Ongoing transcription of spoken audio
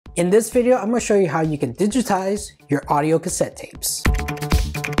In this video, I'm going to show you how you can digitize your audio cassette tapes.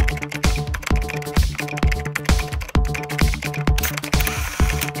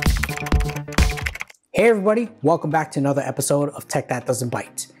 Hey everybody, welcome back to another episode of Tech That Doesn't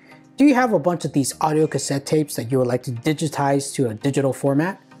Bite. Do you have a bunch of these audio cassette tapes that you would like to digitize to a digital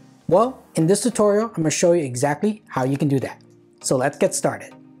format? Well, in this tutorial, I'm going to show you exactly how you can do that. So let's get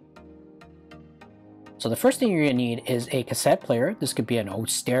started. So the first thing you're going to need is a cassette player. This could be an old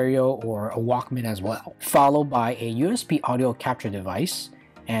stereo or a Walkman as well, followed by a USB audio capture device.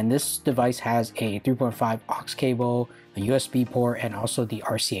 And this device has a 3.5 aux cable, a USB port, and also the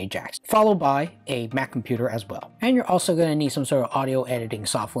RCA jacks, followed by a Mac computer as well. And you're also going to need some sort of audio editing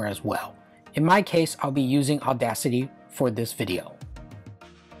software as well. In my case, I'll be using Audacity for this video.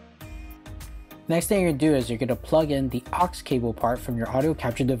 Next thing you're going to do is you're going to plug in the aux cable part from your audio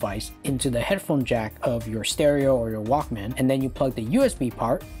capture device into the headphone jack of your stereo or your Walkman, and then you plug the USB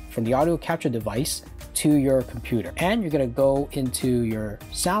part from the audio capture device to your computer. And you're going to go into your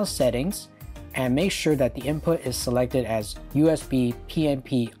sound settings and make sure that the input is selected as USB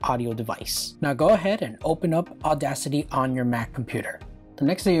PNP audio device. Now go ahead and open up Audacity on your Mac computer. The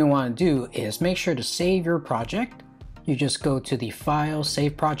next thing you want to do is make sure to save your project. You just go to the File,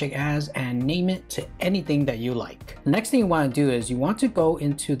 Save Project As, and name it to anything that you like. The next thing you want to do is you want to go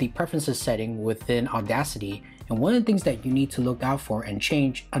into the Preferences setting within Audacity, and one of the things that you need to look out for and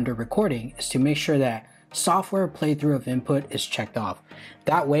change under recording is to make sure that software playthrough of input is checked off.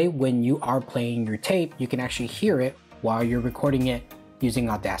 That way, when you are playing your tape, you can actually hear it while you're recording it using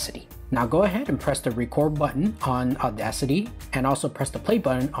Audacity. Now go ahead and press the record button on Audacity and also press the play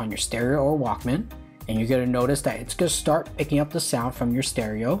button on your stereo or Walkman. And you're going to notice that it's going to start picking up the sound from your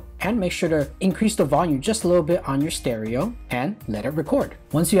stereo, and make sure to increase the volume just a little bit on your stereo and let it record.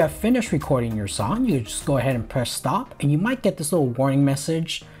 Once you have finished recording your song, you just go ahead and press stop, and you might get this little warning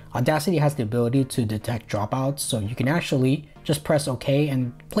message. Audacity has the ability to detect dropouts, so you can actually just press OK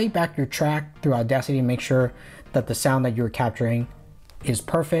and play back your track through Audacity and make sure that the sound that you're capturing is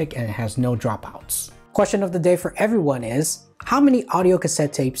perfect and it has no dropouts. Question of the day for everyone is, how many audio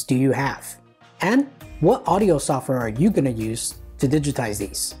cassette tapes do you have? And what audio software are you going to use to digitize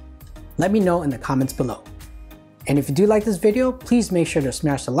these? Let me know in the comments below. And if you do like this video, please make sure to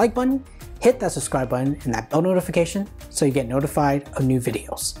smash the like button, hit that subscribe button and that bell notification so you get notified of new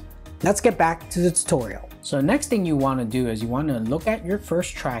videos. Let's get back to the tutorial. So the next thing you want to do is you want to look at your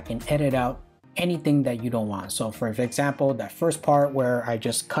first track and edit out anything that you don't want. So for example, that first part where I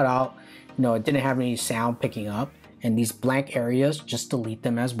just cut out, it didn't have any sound picking up. And these blank areas, just delete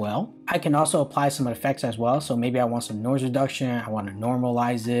them as well. I can also apply some effects as well. So maybe I want some noise reduction, I want to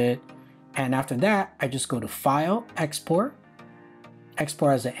normalize it. And after that, I just go to File, Export,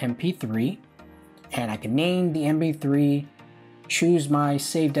 Export as an MP3. And I can name the MP3, choose my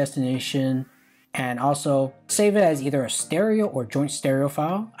save destination, and also save it as either a stereo or joint stereo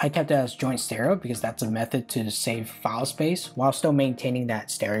file. I kept it as joint stereo because that's a method to save file space while still maintaining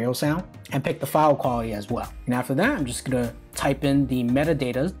that stereo sound, and pick the file quality as well. And after that, I'm just gonna type in the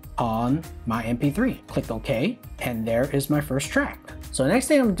metadata on my MP3. Click OK, and there is my first track. So the next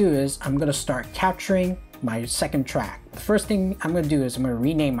thing I'm gonna do is I'm gonna start capturing my second track. The first thing I'm gonna do is I'm gonna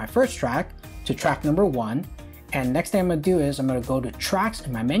rename my first track to track number 1. And next thing I'm gonna do is I'm gonna go to Tracks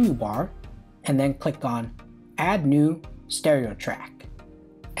in my menu bar and then click on Add New Stereo Track.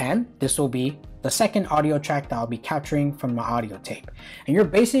 And this will be the second audio track that I'll be capturing from my audio tape. And you're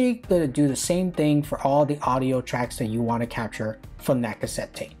basically going to do the same thing for all the audio tracks that you want to capture from that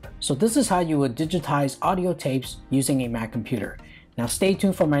cassette tape. So this is how you would digitize audio tapes using a Mac computer. Now stay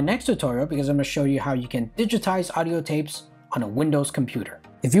tuned for my next tutorial because I'm going to show you how you can digitize audio tapes on a Windows computer.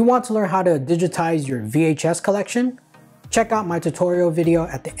 If you want to learn how to digitize your VHS collection, check out my tutorial video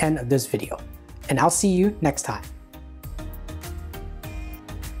at the end of this video. And I'll see you next time.